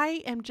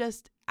 I am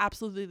just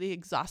absolutely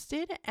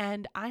exhausted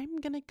and I'm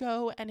going to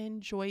go and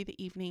enjoy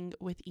the evening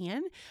with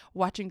Ian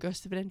watching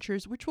Ghost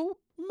Adventures, which will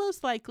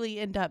most likely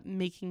end up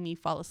making me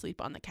fall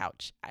asleep on the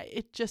couch.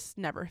 It just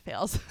never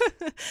fails.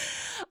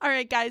 All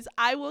right, guys,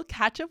 I will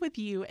catch up with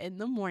you in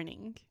the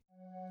morning.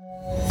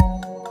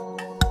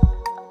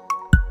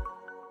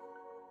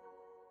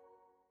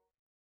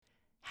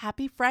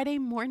 Happy Friday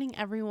morning,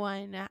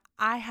 everyone.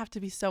 I have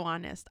to be so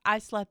honest. I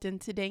slept in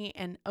today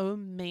and oh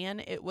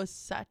man, it was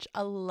such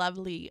a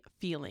lovely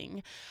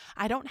feeling.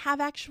 I don't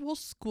have actual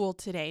school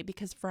today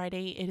because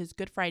Friday, it is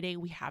Good Friday.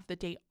 We have the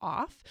day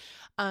off.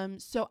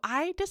 So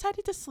I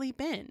decided to sleep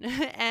in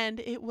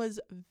and it was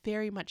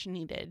very much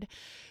needed.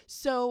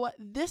 So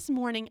this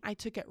morning I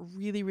took it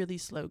really, really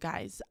slow,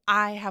 guys.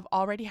 I have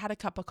already had a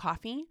cup of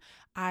coffee.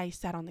 I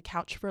sat on the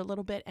couch for a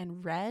little bit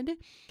and read.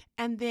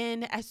 And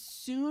then as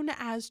soon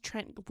as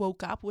Trent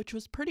woke up, which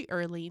was pretty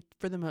early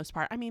for the most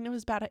part, I mean, it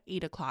was about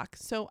 8 o'clock.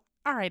 So,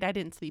 all right, I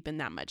didn't sleep in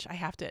that much. I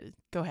have to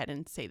go ahead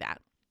and say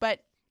that.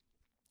 But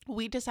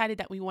we decided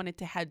that we wanted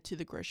to head to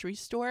the grocery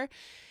store.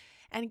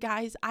 And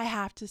guys, I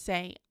have to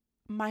say,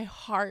 my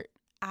heart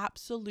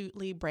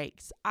absolutely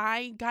breaks.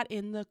 I got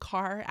in the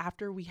car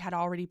after we had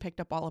already picked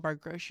up all of our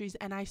groceries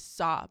and I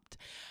sobbed.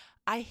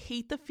 I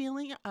hate the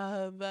feeling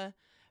of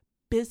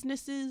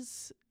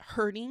businesses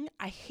hurting.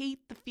 I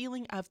hate the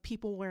feeling of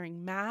people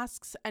wearing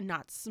masks and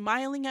not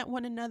smiling at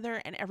one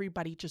another and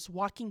everybody just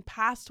walking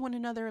past one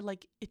another.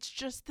 Like it's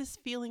just this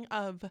feeling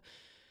of,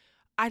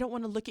 I don't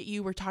want to look at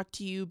you or talk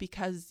to you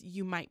because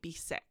you might be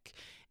sick.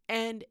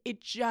 And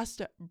it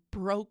just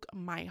broke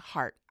my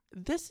heart.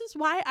 This is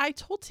why I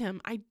told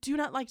him I do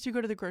not like to go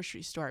to the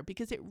grocery store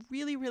because it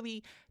really,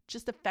 really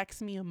just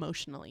affects me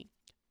emotionally.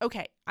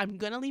 Okay, I'm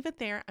going to leave it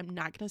there. I'm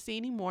not going to say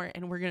any more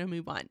and we're going to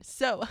move on.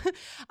 So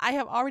I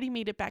have already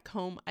made it back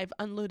home. I've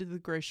unloaded the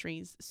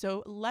groceries.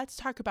 So let's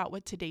talk about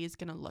what today is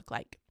going to look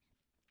like.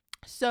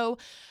 So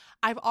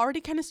I've already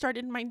kind of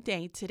started my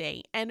day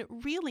today, and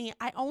really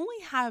I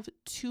only have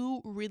 2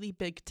 really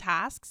big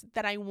tasks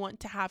that I want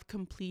to have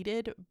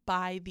completed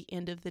by the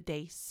end of the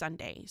day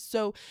Sunday.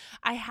 So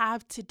I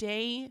have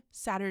today,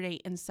 Saturday,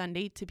 and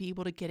Sunday to be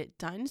able to get it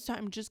done. So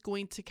I'm just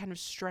going to kind of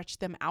stretch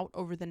them out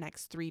over the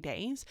next 3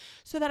 days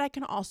so that I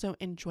can also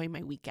enjoy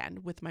my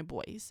weekend with my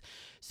boys.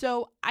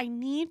 So I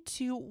need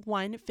to,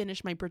 1,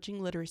 finish my Bridging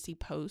Literacy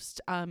post,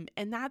 and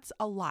that's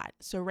a lot.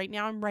 So right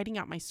now I'm writing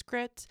out my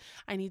script.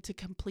 I need to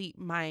complete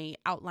my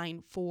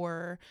outline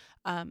for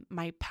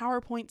my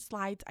PowerPoint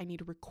slides. I need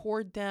to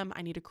record them.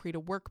 I need to create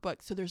a workbook.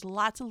 So there's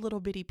lots of little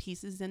bitty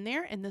pieces in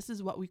there. And this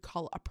is what we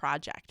call a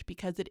project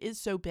because it is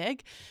so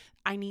big.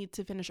 I need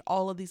to finish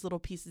all of these little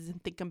pieces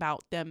and think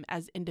about them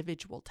as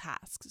individual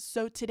tasks.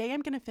 So today I'm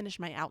going to finish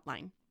my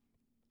outline.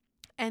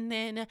 And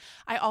then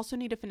I also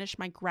need to finish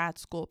my grad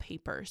school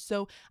paper.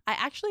 So I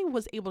actually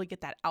was able to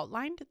get that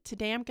outlined.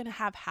 Today I'm going to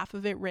have half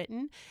of it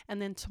written, and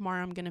then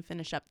tomorrow I'm going to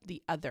finish up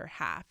the other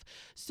half.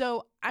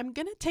 So I'm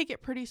going to take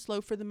it pretty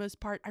slow for the most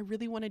part. I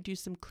really want to do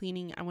some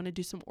cleaning. I want to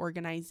do some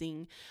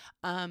organizing.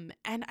 And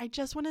I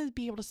just want to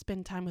be able to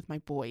spend time with my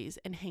boys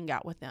and hang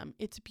out with them.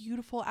 It's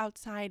beautiful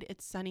outside.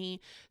 It's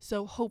sunny.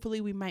 So hopefully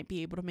we might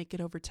be able to make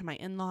it over to my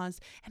in-laws.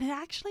 And it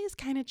actually is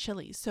kind of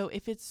chilly. So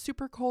if it's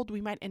super cold,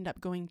 we might end up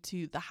going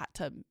to the hot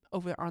tub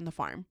over on the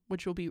farm,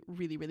 which will be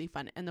really, really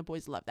fun. And the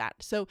boys love that.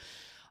 So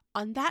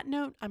on that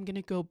note, I'm going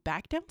to go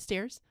back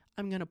downstairs.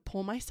 I'm going to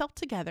pull myself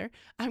together.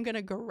 I'm going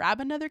to grab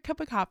another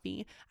cup of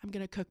coffee. I'm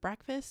going to cook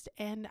breakfast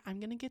and I'm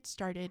going to get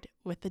started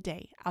with the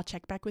day. I'll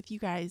check back with you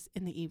guys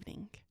in the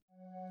evening.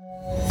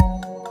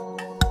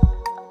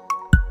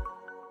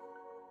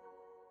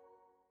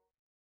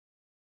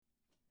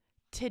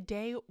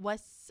 Today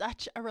was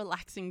such a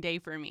relaxing day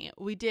for me.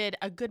 We did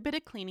a good bit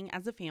of cleaning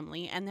as a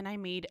family, and then I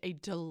made a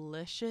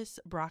delicious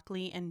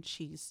broccoli and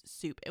cheese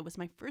soup. It was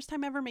my first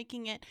time ever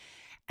making it,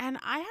 and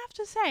I have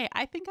to say,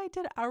 I think I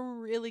did a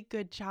really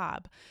good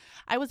job.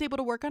 I was able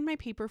to work on my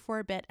paper for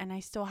a bit, and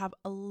I still have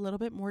a little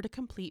bit more to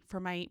complete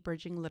for my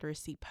Bridging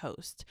Literacy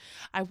post.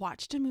 I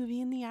watched a movie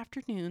in the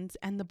afternoons,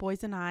 and the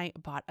boys and I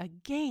bought a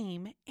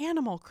game,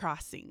 Animal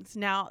Crossings.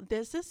 Now,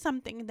 this is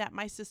something that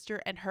my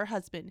sister and her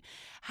husband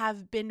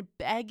have been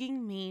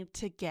begging me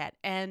to get,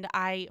 and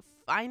I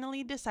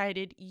finally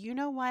decided, you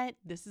know what,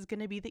 this is going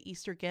to be the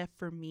Easter gift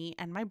for me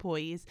and my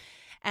boys,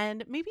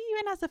 and maybe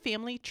even as a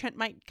family, Trent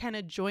might kind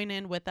of join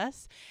in with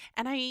us.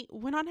 And I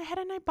went on ahead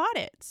and I bought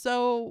it,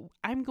 so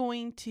I'm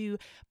going to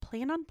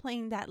plan on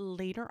playing that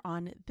later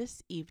on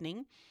this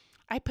evening.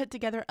 I put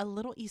together a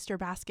little Easter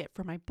basket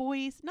for my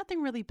boys,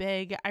 nothing really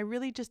big. I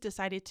really just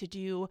decided to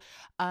do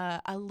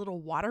a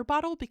little water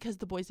bottle because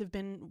the boys have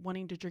been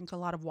wanting to drink a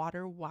lot of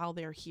water while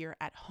they're here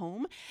at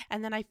home.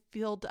 And then I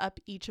filled up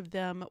each of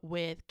them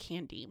with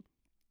candy.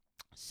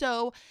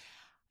 So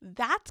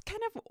that's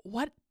kind of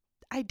what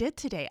I did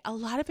today. A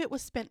lot of it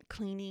was spent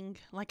cleaning.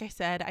 Like I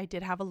said, I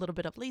did have a little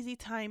bit of lazy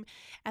time.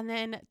 And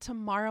then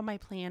tomorrow, my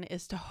plan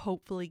is to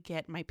hopefully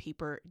get my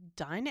paper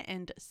done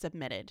and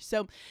submitted.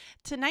 So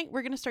tonight,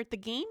 we're going to start the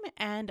game,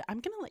 and I'm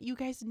going to let you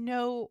guys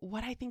know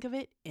what I think of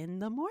it in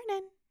the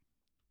morning.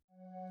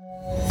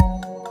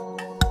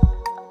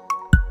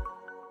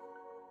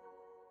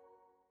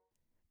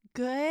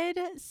 Good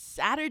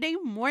Saturday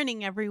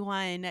morning,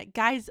 everyone.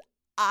 Guys,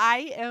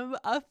 I am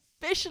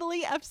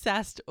officially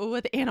obsessed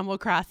with Animal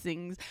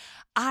Crossings.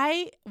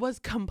 I was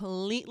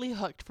completely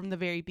hooked from the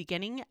very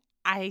beginning.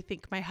 I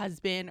think my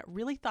husband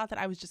really thought that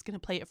I was just going to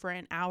play it for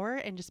an hour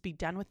and just be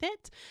done with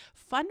it.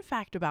 Fun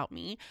fact about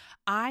me,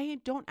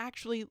 I don't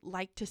actually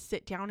like to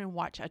sit down and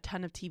watch a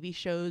ton of TV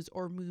shows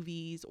or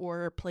movies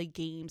or play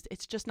games.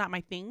 It's just not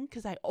my thing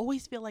because I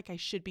always feel like I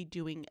should be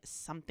doing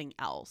something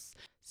else.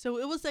 So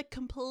it was a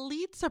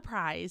complete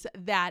surprise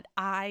that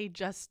I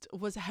just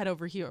was head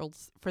over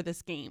heels for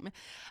this game.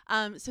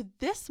 So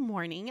this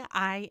morning,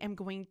 I am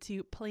going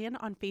to plan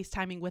on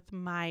FaceTiming with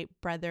my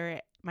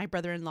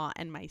brother-in-law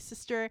and my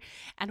sister,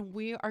 and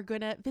we are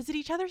going to visit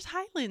each other's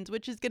Highlands,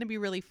 which is going to be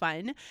really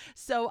fun.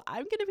 So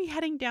I'm going to be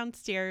heading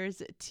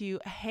downstairs to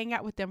hang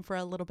out with them for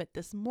a little bit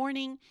this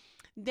morning.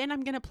 Then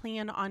I'm going to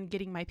plan on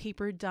getting my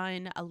paper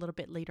done a little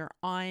bit later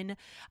on.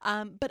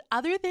 But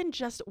other than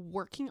just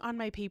working on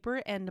my paper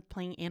and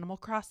playing Animal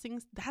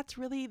Crossings, that's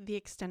really the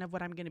extent of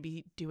what I'm going to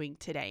be doing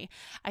today.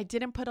 I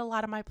didn't put a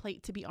lot on my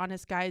plate, to be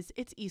honest, guys.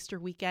 It's Easter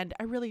weekend.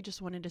 I really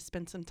just wanted to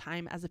spend some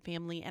time as a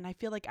family, and I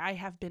feel like I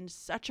have been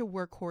such a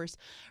workhorse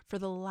for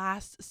the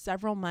last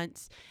several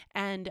months,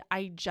 and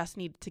I just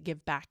need to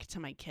give back to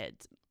my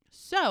kids.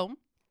 So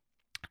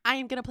I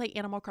am going to play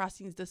Animal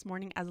Crossings this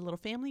morning as a little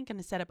family. I'm going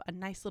to set up a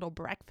nice little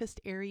breakfast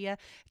area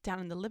down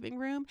in the living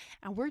room,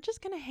 and we're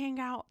just going to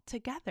hang out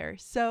together.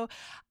 So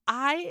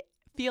I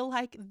feel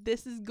like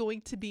this is going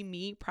to be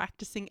me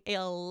practicing a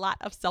lot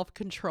of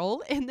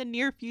self-control in the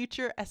near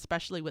future,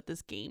 especially with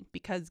this game,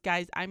 because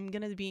guys, I'm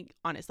going to be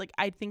honest. Like,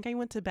 I think I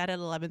went to bed at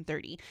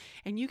 11:30,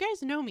 and you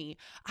guys know me.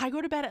 I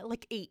go to bed at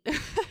like 8.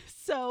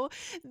 So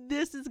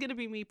this is going to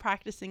be me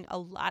practicing a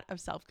lot of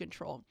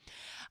self-control.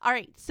 All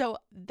right. So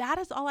that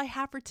is all I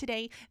have for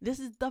today. This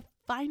is the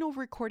final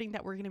recording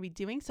that we're going to be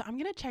doing. So I'm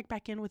going to check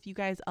back in with you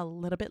guys a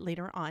little bit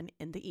later on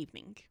in the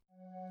evening.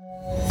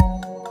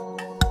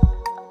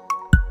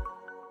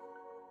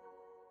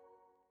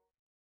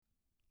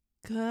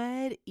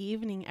 Good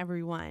evening,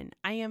 everyone.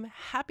 I am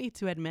happy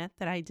to admit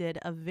that I did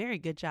a very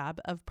good job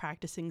of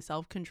practicing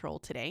self-control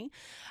today.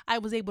 I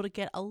was able to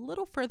get a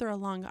little further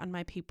along on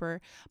my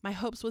paper. My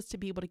hopes was to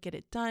be able to get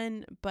it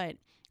done, but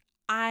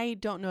I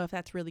don't know if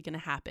that's really going to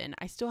happen.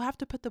 I still have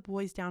to put the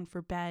boys down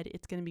for bed.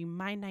 It's going to be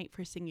my night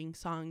for singing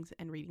songs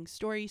and reading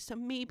stories. So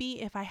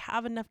maybe if I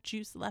have enough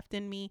juice left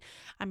in me,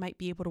 I might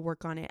be able to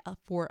work on it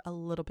for a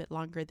little bit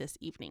longer this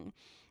evening.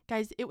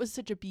 Guys, it was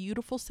such a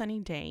beautiful sunny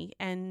day,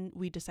 and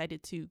we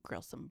decided to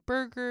grill some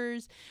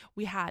burgers.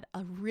 We had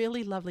a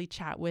really lovely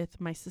chat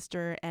with my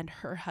sister and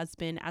her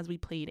husband as we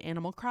played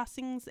Animal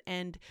Crossings,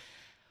 and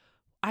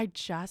I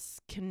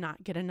just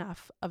cannot get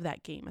enough of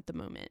that game at the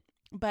moment.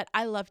 But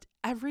I loved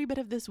every bit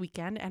of this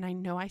weekend, and I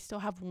know I still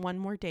have one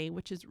more day,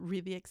 which is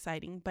really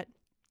exciting, but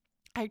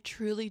I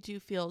truly do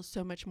feel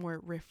so much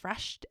more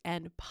refreshed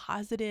and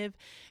positive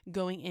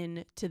going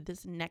into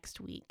this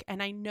next week.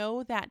 And I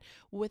know that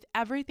with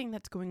everything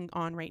that's going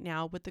on right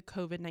now with the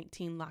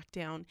COVID-19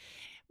 lockdown,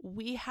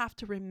 we have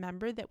to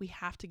remember that we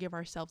have to give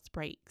ourselves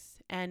breaks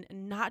and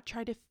not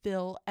try to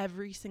fill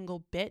every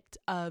single bit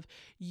of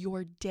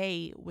your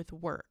day with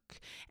work,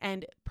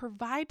 and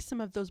provide some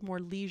of those more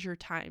leisure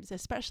times,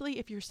 especially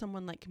if you're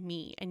someone like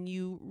me and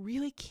you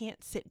really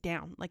can't sit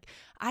down. Like,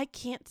 I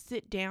can't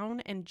sit down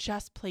and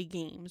just play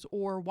games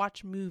or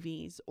watch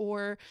movies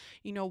or,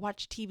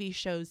 watch TV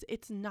shows.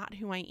 It's not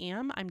who I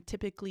am. I'm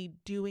typically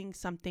doing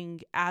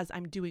something as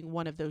I'm doing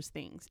one of those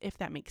things, if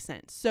that makes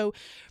sense. So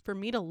for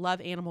me to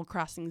love Animal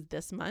Crossing blessings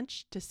this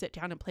much to sit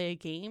down and play a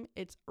game,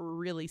 it's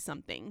really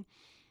something.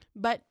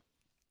 But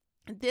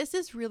this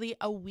is really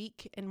a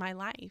week in my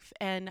life,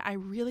 and I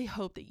really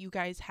hope that you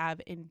guys have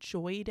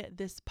enjoyed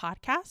this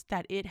podcast,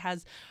 that it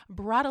has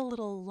brought a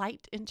little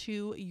light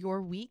into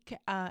your week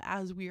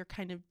as we are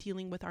kind of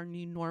dealing with our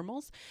new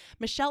normals.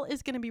 Michelle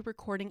is going to be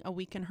recording a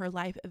week in her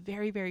life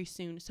very, very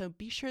soon, so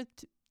be sure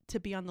to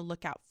be on the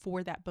lookout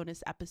for that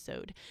bonus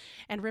episode.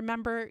 And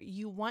remember,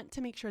 you want to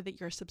make sure that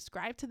you're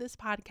subscribed to this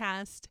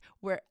podcast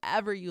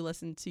wherever you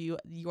listen to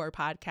your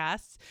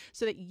podcasts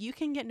so that you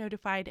can get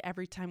notified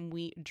every time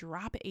we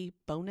drop a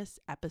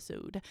bonus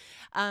episode.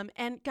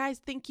 And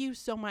guys, thank you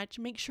so much.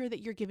 Make sure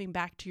that you're giving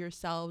back to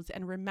yourselves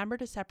and remember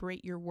to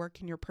separate your work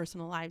and your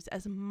personal lives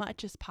as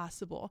much as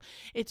possible.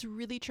 It's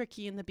really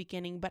tricky in the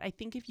beginning, but I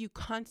think if you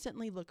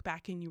constantly look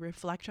back and you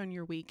reflect on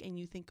your week and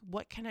you think,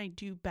 what can I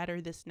do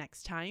better this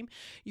next time?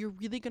 You're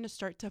really going to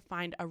start to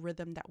find a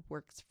rhythm that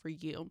works for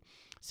you.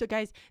 So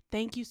guys,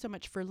 thank you so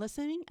much for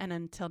listening. And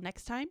until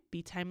next time,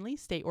 be timely,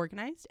 stay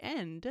organized,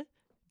 and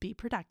be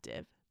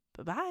productive.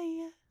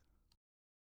 Bye-bye.